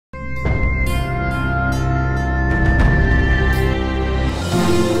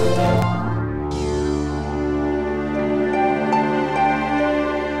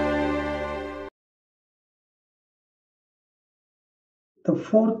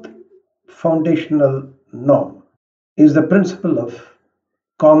fourth foundational norm is the principle of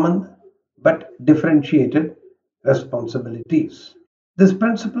common but differentiated responsibilities. This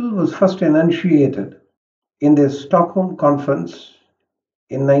principle was first enunciated in the Stockholm Conference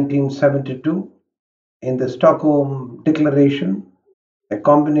in 1972, in the Stockholm Declaration, a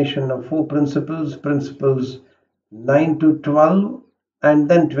combination of four principles, principles 9 to 12 and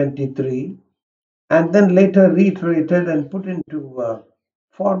then 23, and then later reiterated and put into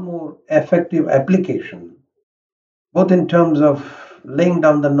far more effective application, both in terms of laying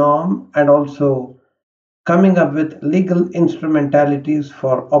down the norm and also coming up with legal instrumentalities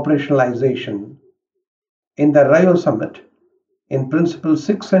for operationalization in the Rio Summit, in Principles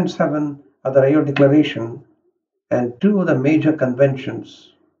 6 and 7 of the Rio Declaration, and two of the major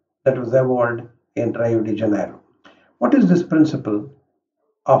conventions that was evolved in Rio de Janeiro. What is this principle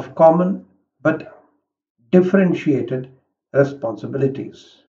of common but differentiated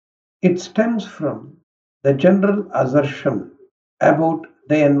responsibilities? It stems from the general assertion about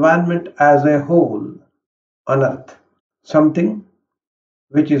the environment as a whole on Earth, something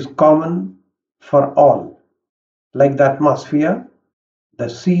which is common for all, like the atmosphere, the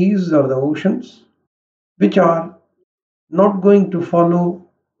seas or the oceans, which are not going to follow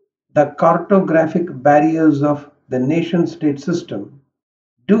the cartographic barriers of the nation-state system,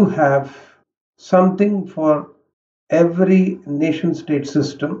 do have something for every nation-state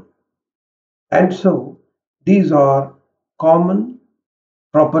system, and so these are common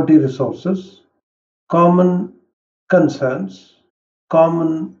property resources, common concerns,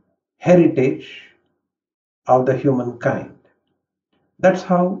 common heritage of the humankind. That's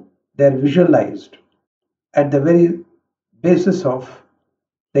how they're visualized at the very basis of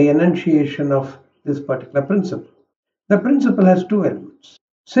the enunciation of this particular principle. The principle has two elements.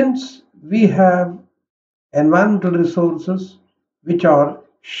 Since we have environmental resources which are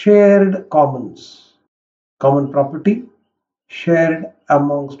shared commons, common property, shared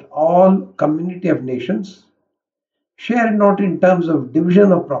amongst all community of nations, shared not in terms of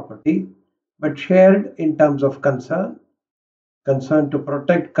division of property, but shared in terms of concern to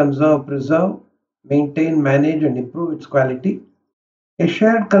protect, conserve, preserve, maintain, manage, and improve its quality, a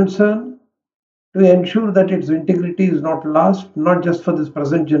shared concern to ensure that its integrity is not lost, not just for this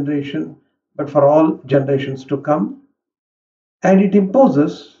present generation, but for all generations to come. And it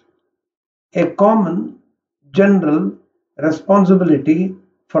imposes a common general responsibility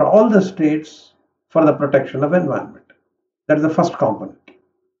for all the states for the protection of environment. That is the first component.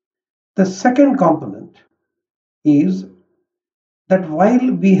 The second component is that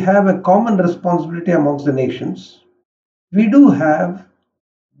while we have a common responsibility amongst the nations, we do have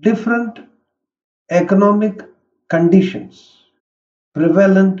different economic conditions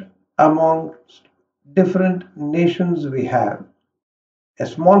prevalent amongst different nations. We have a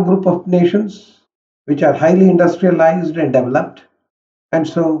small group of nations which are highly industrialized and developed, and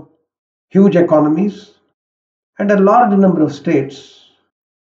so huge economies, and a large number of states,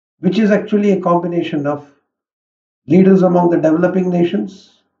 which is actually a combination of leaders among the developing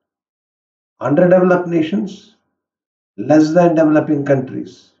nations, underdeveloped nations, less than developing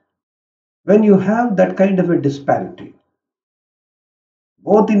countries. When you have that kind of a disparity,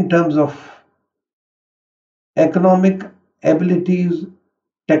 both in terms of economic abilities,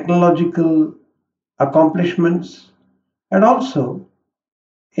 technological accomplishments, and also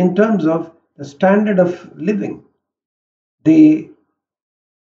in terms of the standard of living, the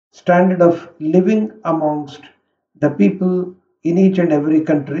standard of living amongst the people in each and every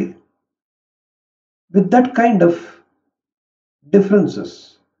country, with that kind of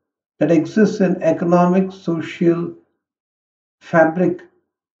differences that exists in economic, social fabric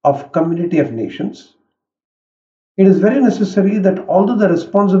of community of nations, it is very necessary that although the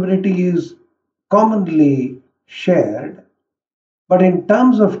responsibility is commonly shared, but in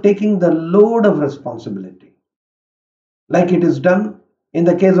terms of taking the load of responsibility, like it is done in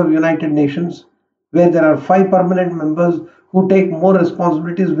the case of United Nations, where there are 5 permanent members who take more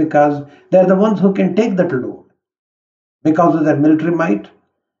responsibilities because they are the ones who can take that load because of their military might,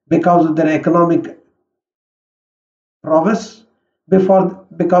 because of their economic prowess,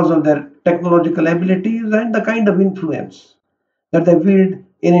 because of their technological abilities and the kind of influence that they wield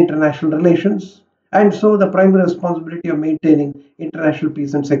in international relations. And so the primary responsibility of maintaining international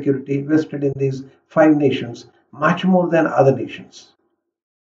peace and security vested in these 5 nations much more than other nations.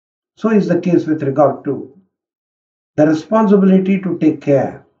 So is the case with regard to the responsibility to take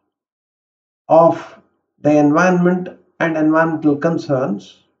care of the environment and environmental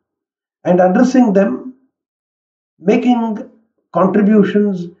concerns and addressing them, making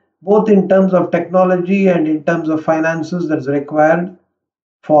contributions both in terms of technology and in terms of finances that's required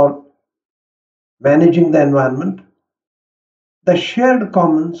for managing the environment. The shared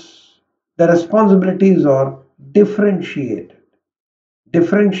commons, the responsibilities are differentiated.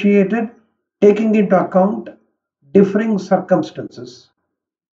 Differentiated, taking into account differing circumstances,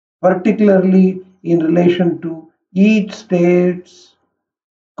 particularly in relation to each state's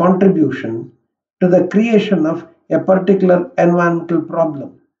contribution to the creation of a particular environmental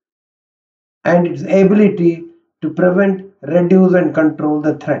problem and its ability to prevent, reduce, and control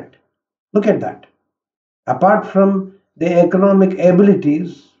the threat. Look at that. Apart from the economic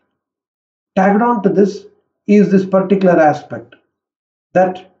abilities, tagged on to this is this particular aspect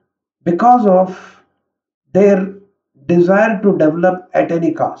that because of their desire to develop at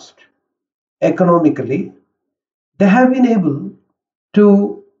any cost economically, they have been able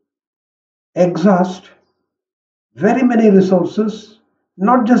to exhaust very many resources,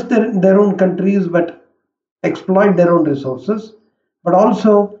 not just in their own countries, but exploit their own resources, but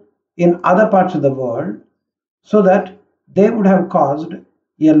also in other parts of the world, so that they would have caused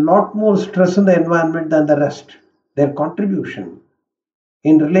a lot more stress in the environment than the rest. Their contribution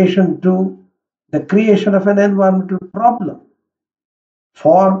in relation to the creation of an environmental problem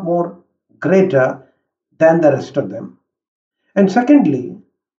far more greater than the rest of them. And secondly,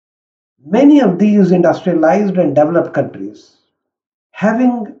 many of these industrialized and developed countries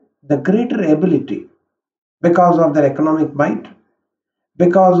having the greater ability because of their economic might,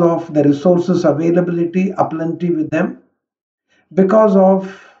 because of the resources availability aplenty with them, because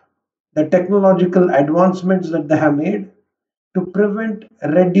of the technological advancements that they have made to prevent,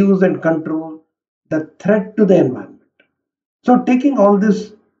 reduce, and control the threat to the environment. So, taking all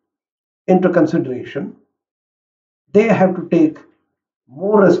this into consideration, they have to take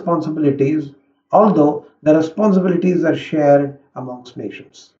more responsibilities, although the responsibilities are shared amongst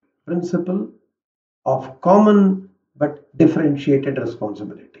nations. Principle of common but differentiated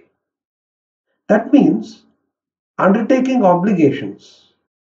responsibility. That means undertaking obligations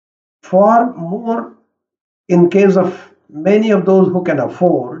far more in case of many of those who can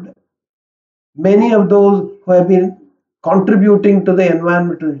afford, many of those who have been contributing to the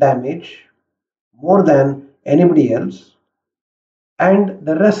environmental damage more than anybody else, and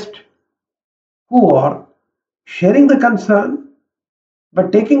the rest who are sharing the concern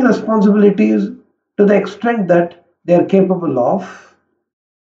but taking responsibilities to the extent that they are capable of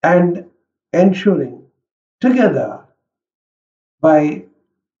and ensuring together by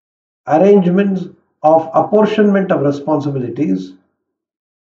arrangements of apportionment of responsibilities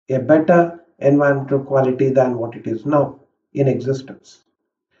a better environmental quality than what it is now in existence.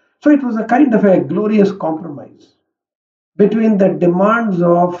 So it was a kind of a glorious compromise between the demands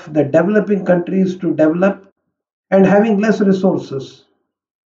of the developing countries to develop and having less resources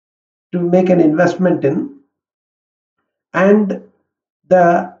to make an investment in, and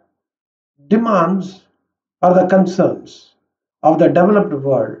the demands or the concerns of the developed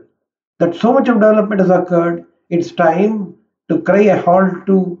world that so much of development has occurred, it's time to cry a halt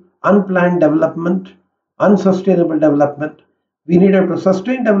to unplanned development, unsustainable development. We needed to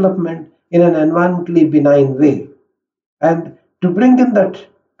sustain development in an environmentally benign way. And to bring in that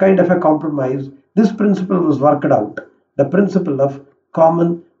kind of a compromise, this principle was worked out, the principle of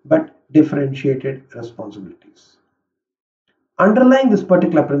common but differentiated responsibilities. Underlying this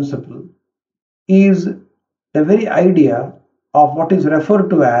particular principle is the very idea of what is referred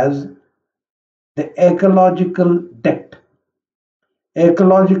to as the ecological debt.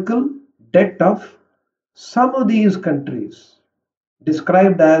 Ecological debt of some of these countries,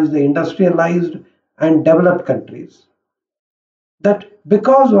 described as the industrialized and developed countries, that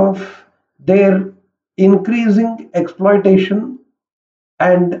because of their increasing exploitation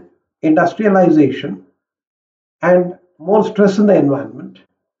and industrialization and more stress in the environment,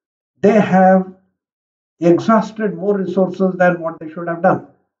 they have exhausted more resources than what they should have done.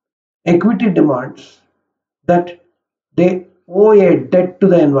 Equity demands that they owe a debt to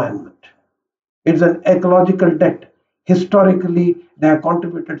the environment. It's an ecological debt. Historically, they have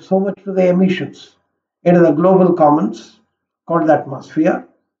contributed so much to the emissions into the global commons called the atmosphere.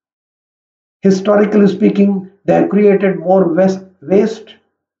 Historically speaking, they have created more waste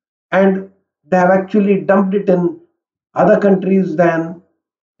and they have actually dumped it in other countries than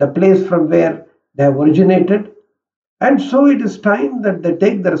the place from where they have originated. And so it is time that they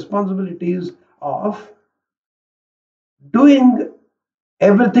take the responsibilities of doing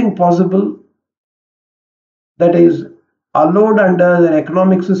everything possible that is allowed under their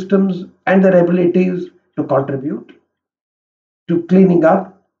economic systems and their abilities to contribute to cleaning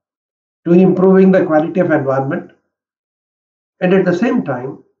up, to improving the quality of environment, and at the same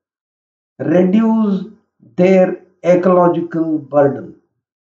time reduce their ecological burden.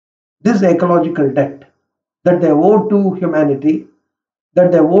 this ecological debt that they owe to humanity,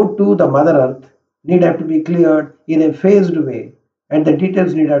 that they owe to the Mother Earth, need have to be cleared in a phased way, and the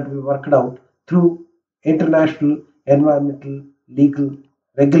details need have to be worked out through international environmental legal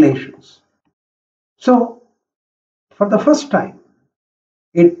regulations. So, for the first time,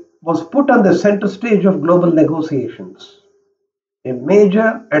 it was put on the center stage of global negotiations. A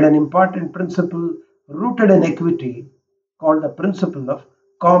major and an important principle rooted in equity, called the principle of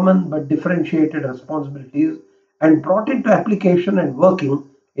common but differentiated responsibilities, and brought into application and working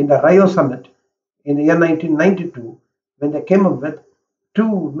in the Rio Summit in the year 1992, when they came up with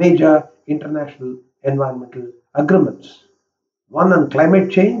two major international environmental agreements, one on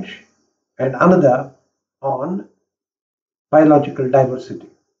climate change and another on biological diversity.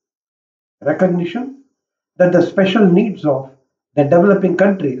 Recognition that the special needs of the developing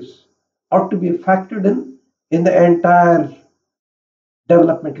countries ought to be factored in the entire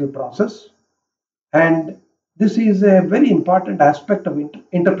developmental process, and this is a very important aspect of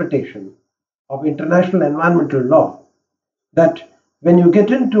interpretation of international environmental law, that when you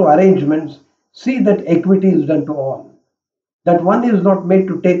get into arrangements, see that equity is done to all, that one is not made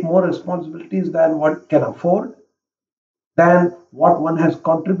to take more responsibilities than what can afford, than what one has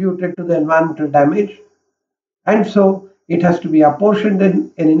contributed to the environmental damage, and so it has to be apportioned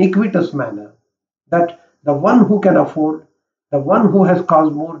in an equitous manner, that the one who can afford, the one who has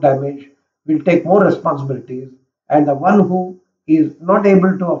caused more damage, will take more responsibilities, and the one who is not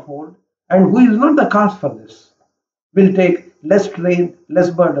able to afford and who is not the cause for this will take less strain, less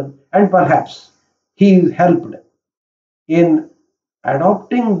burden, and perhaps he is helped in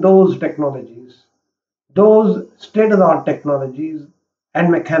adopting those technologies, those state-of-the-art technologies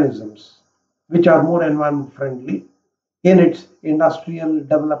and mechanisms which are more environment friendly in its industrial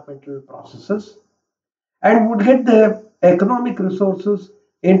developmental processes, and would get the economic resources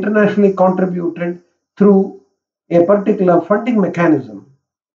internationally contributed through a particular funding mechanism,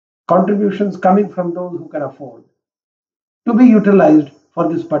 contributions coming from those who can afford, to be utilized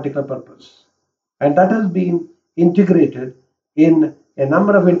for this particular purpose. And that has been integrated in a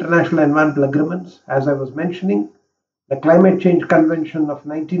number of international environmental agreements, as I was mentioning, the Climate Change Convention of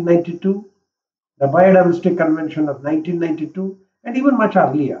 1992, the Biodiversity Convention of 1992, and even much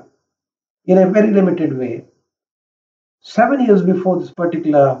earlier, in a very limited way. 7 years before this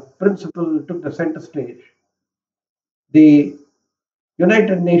particular principle took the center stage, the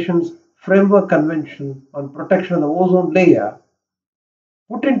United Nations Framework Convention on Protection of the Ozone Layer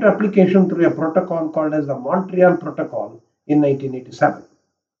put into application through a protocol called as the Montreal Protocol in 1987.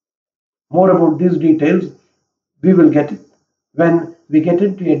 More about these details we will get when we get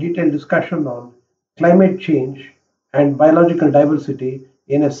into a detailed discussion on climate change and biological diversity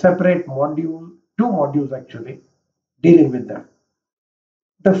in a separate module, two modules actually, dealing with them.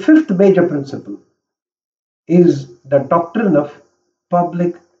 The fifth major principle is the doctrine of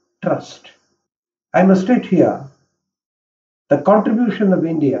public trust. I must state here the contribution of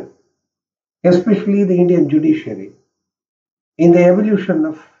India, especially the Indian judiciary, in the evolution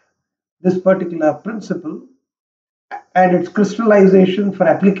of this particular principle and its crystallization for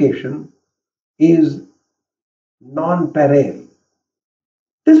application is non-pareil.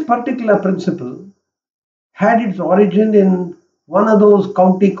 This particular principle had its origin in one of those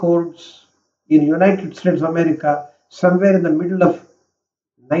county courts in United States of America somewhere in the middle of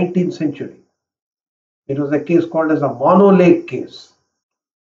 19th century. It was a case called as the Mono Lake case.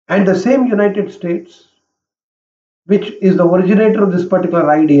 And the same United States, which is the originator of this particular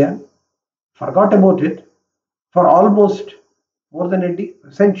idea, forgot about it for almost more than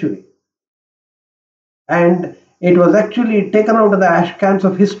a century. And it was actually taken out of the ash cans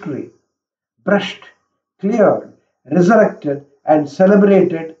of history, brushed, cleared, resurrected, and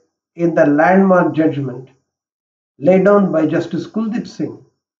celebrated in the landmark judgment laid down by Justice Kuldeep Singh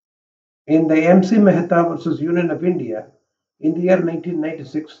in the MC Mehta versus Union of India in the year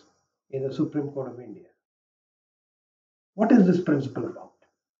 1996 in the Supreme Court of India. What is this principle about?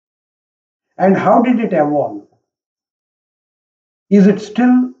 And how did it evolve? Is it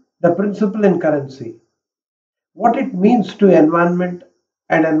still the principle in currency? What it means to environment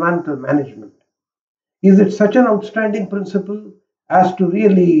and environmental management? Is it such an outstanding principle as to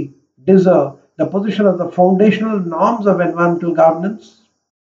really deserve the position of the foundational norms of environmental governance?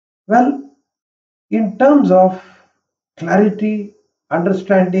 Well, in terms of clarity,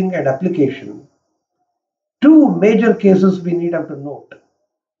 understanding, and application, two major cases we need to note.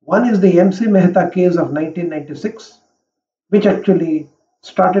 One is the MC Mehta case of 1996, which actually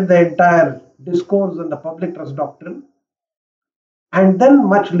started the entire discourse on the public trust doctrine. And then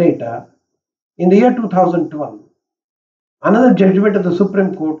much later, in the year 2012, another judgment of the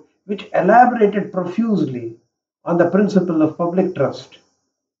Supreme Court which elaborated profusely on the principle of public trust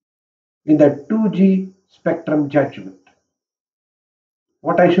in the 2G spectrum judgment.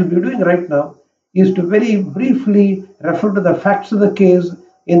 What I shall be doing right now is to very briefly refer to the facts of the case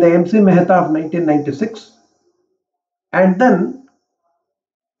in the MC Mehta of 1996 and then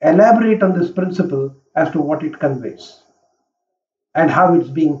elaborate on this principle as to what it conveys and how it's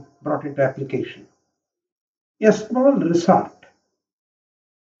being brought into application. A small resort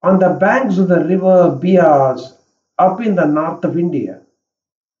on the banks of the river Bias up in the north of India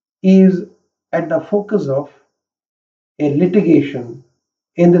is at the focus of a litigation,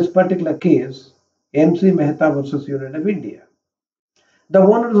 in this particular case, MC Mehta versus Union of India. The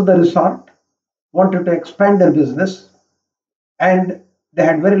owners of the resort wanted to expand their business and they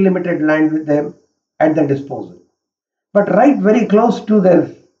had very limited land with them at their disposal. But right very close to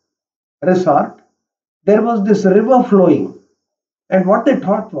their resort, there was this river flowing. And what they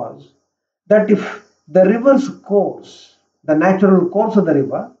thought was that if the river's course, the natural course of the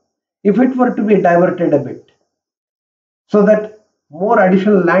river, if it were to be diverted a bit, so that more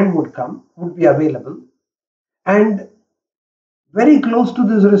additional land would be available, and very close to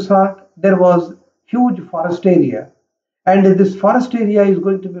this resort there was huge forest area, and this forest area is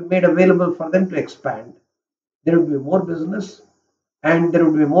going to be made available for them to expand. There would be more business and there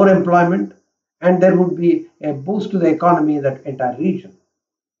would be more employment and there would be a boost to the economy in that entire region.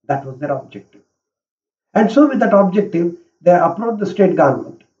 That was their objective. And so with that objective, they approached the state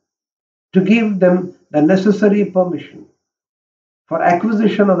government to give them the necessary permission for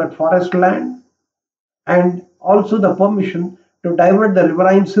acquisition of that forest land and also the permission to divert the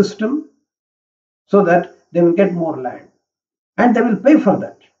riverine system so that they will get more land. And they will pay for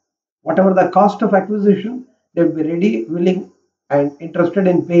that. Whatever the cost of acquisition, they will be ready, willing, and interested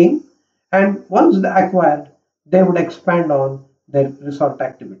in paying. And once they acquired, they would expand on their resort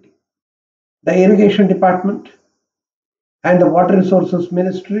activity. The irrigation department and the water resources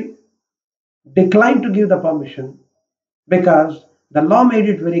ministry declined to give the permission because the law made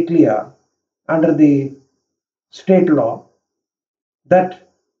it very clear under the state law that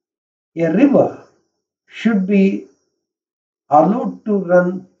a river should be allowed to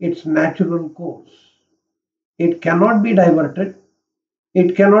run its natural course. It cannot be diverted,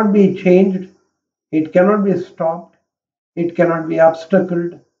 it cannot be changed, it cannot be stopped, it cannot be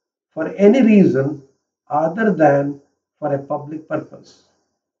obstacled for any reason other than for a public purpose.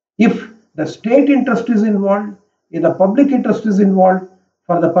 If the state interest is involved, if the public interest is involved,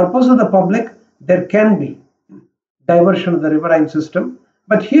 for the purpose of the public, there can be diversion of the riverine system.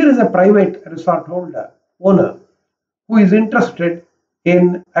 But here is a private resort owner who is interested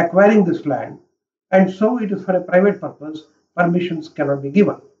in acquiring this land, and so it is for a private purpose, permissions cannot be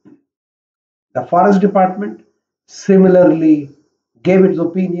given. The forest department similarly gave its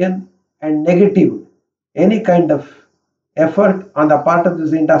opinion and negatived any kind of effort on the part of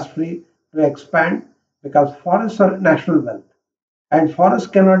this industry to expand, because forests are national wealth and forests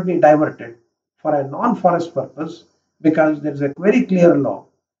cannot be diverted for a non-forest purpose, because there is a very clear law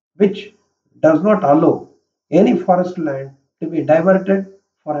which does not allow any forest land to be diverted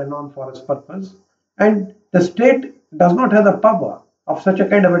for a non-forest purpose, and the state does not have the power of such a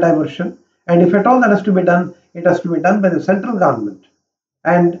kind of a diversion. And if at all that has to be done, it has to be done by the central government,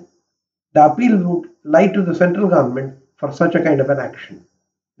 and the appeal would lie to the central government for such a kind of an action.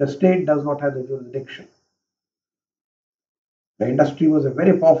 The state does not have the jurisdiction. The industry was a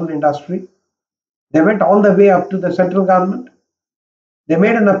very powerful industry. They went all the way up to the central government. They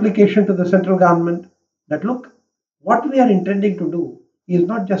made an application to the central government that, look, what we are intending to do is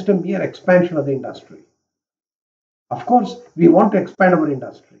not just a mere expansion of the industry. Of course, we want to expand our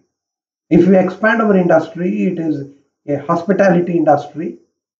industry. If we expand our industry, it is a hospitality industry,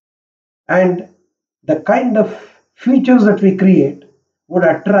 and the kind of features that we create would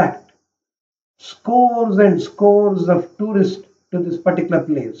attract scores and scores of tourists to this particular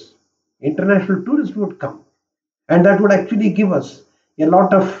place. International tourists would come, and that would actually give us a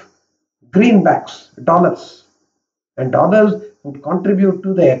lot of greenbacks, dollars, and dollars would contribute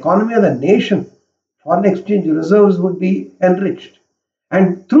to the economy of the nation. Foreign exchange reserves would be enriched,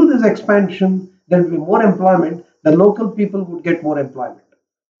 and through this expansion there would be more employment. The local people would get more employment,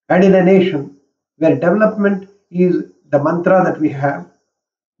 and in a nation where development is the mantra that we have,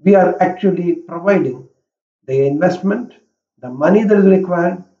 we are actually providing the investment, the money that is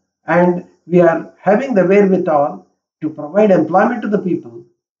required, and we are having the wherewithal to provide employment to the people.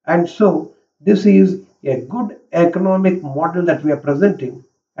 And so this is a good economic model that we are presenting,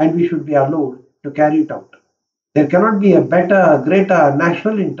 and we should be allowed to carry it out. There cannot be a better, greater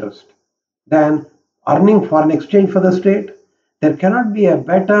national interest than earning foreign exchange for the state. There cannot be a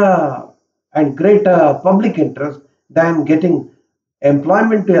better and greater public interest than getting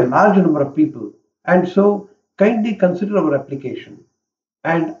employment to a large number of people. And so kindly consider our application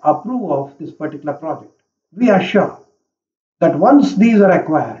and approve of this particular project. We are sure that once these are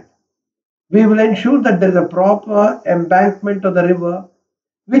acquired, we will ensure that there is a proper embankment of the river,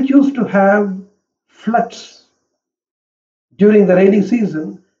 which used to have floods during the rainy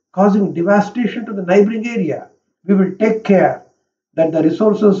season, causing devastation to the neighboring area. We will take care that the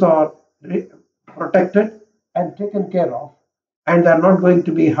resources are protected and taken care of, and they are not going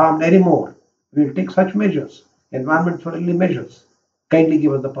to be harmed anymore. We will take such measures, environment-friendly measures. Kindly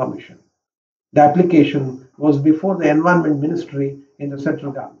give us the permission. The application was before the Environment Ministry in the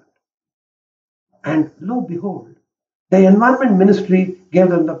central government. And lo and behold, the Environment Ministry gave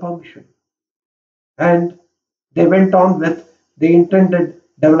them the permission. And they went on with the intended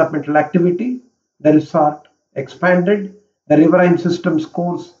developmental activity. The resort expanded, the riverine system's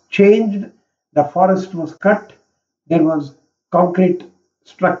course changed, the forest was cut, there was concrete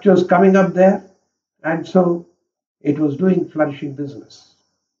structures coming up there, and so it was doing flourishing business.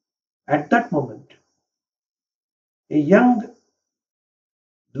 At that moment, a young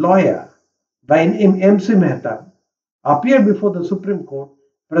lawyer by name MC Mehta appeared before the Supreme Court,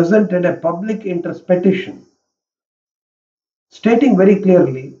 presented a public interest petition stating very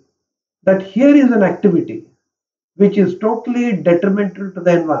clearly that here is an activity which is totally detrimental to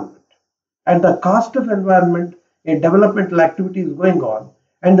the environment. At the cost of environment, a developmental activity is going on,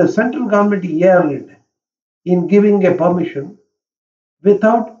 and the central government yelled in giving a permission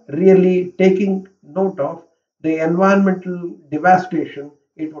without really taking note of the environmental devastation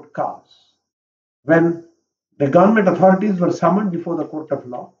it would cause. When the government authorities were summoned before the court of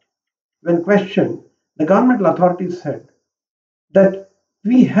law, when questioned, the governmental authorities said that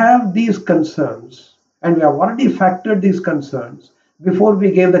we have these concerns and we have already factored these concerns before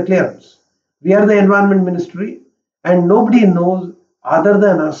we gave the clearance. We are the Environment Ministry, and nobody knows other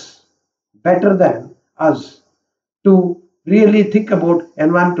than us, better than us, to really think about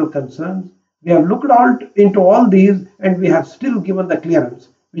environmental concerns. We have looked into all these and we have still given the clearance,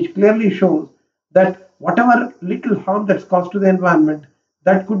 which clearly shows that whatever little harm that's caused to the environment,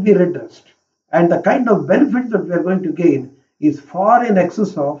 that could be redressed. And the kind of benefits that we are going to gain is far in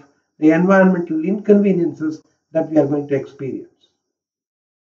excess of the environmental inconveniences that we are going to experience.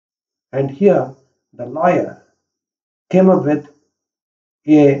 And here, the lawyer came up with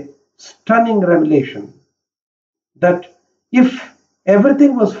a stunning revelation that if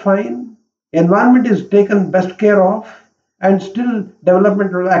everything was fine, environment is taken best care of, and still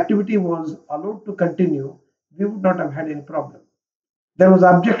developmental activity was allowed to continue, we would not have had any problem. There was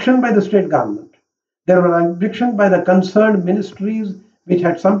objection by the state government. There was objection by the concerned ministries which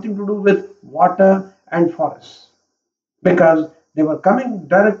had something to do with water and forests, because they were coming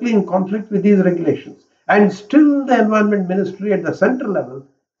directly in conflict with these regulations. And still the Environment Ministry at the central level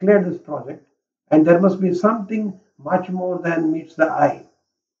cleared this project, and there must be something much more than meets the eye.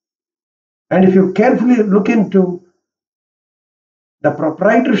 And if you carefully look into the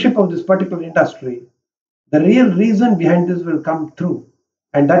proprietorship of this particular industry, the real reason behind this will come through,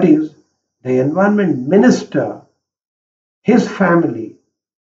 and that is the Environment Minister, his family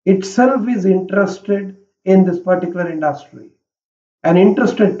itself is interested in this particular industry. An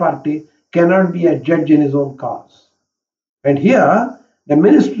interested party cannot be a judge in his own cause. And here, the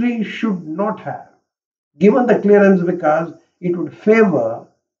ministry should not have given the clearance because it would favor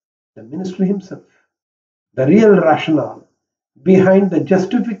the ministry himself. The real rationale behind the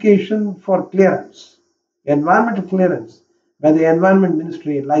justification for clearance, environmental clearance by the Environment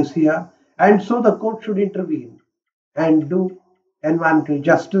Ministry lies here, and so the court should intervene and do environmental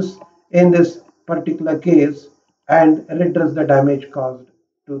justice in this particular case and redress the damage caused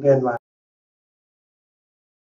to the environment.